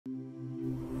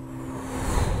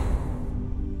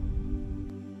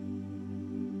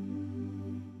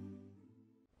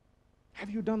Have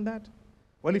you done that?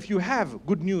 Well, if you have,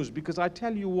 good news, because I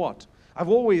tell you what, I've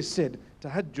always said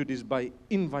tahajjud is by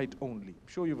invite only. I'm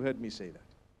sure you've heard me say that.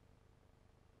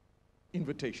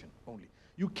 Invitation only.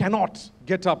 You cannot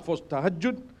get up for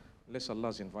tahajjud unless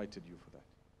Allah's invited you for that.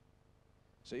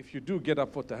 So if you do get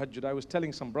up for tahajjud, I was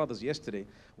telling some brothers yesterday,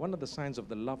 one of the signs of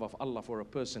the love of Allah for a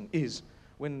person is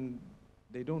when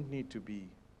they don't need to be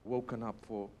woken up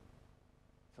for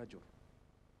fajr.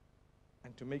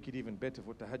 And to make it even better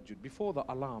for tahajjud, before the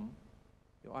alarm,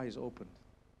 your eyes opened.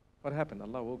 What happened?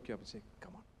 Allah woke you up and said,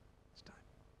 come on, it's time.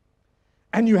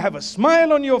 And you have a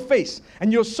smile on your face,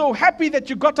 and you're so happy that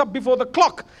you got up before the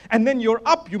clock, and then you're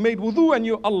up, you made wudu, and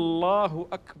you're Allahu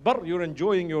Akbar, you're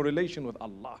enjoying your relation with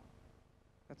Allah.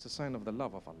 That's a sign of the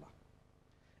love of Allah.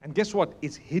 And guess what?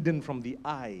 It's hidden from the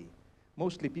eye.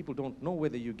 Mostly people don't know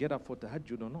whether you get up for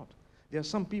tahajjud or not. There are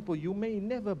some people you may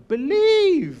never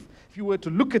believe, if you were to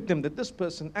look at them, that this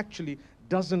person actually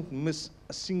doesn't miss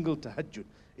a single tahajjud.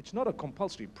 It's not a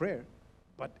compulsory prayer,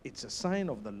 but it's a sign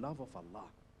of the love of Allah.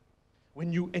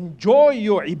 When you enjoy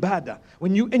your ibadah,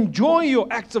 when you enjoy your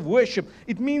acts of worship,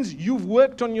 it means you've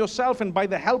worked on yourself, and by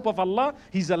the help of Allah,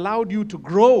 He's allowed you to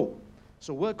grow.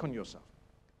 So work on yourself.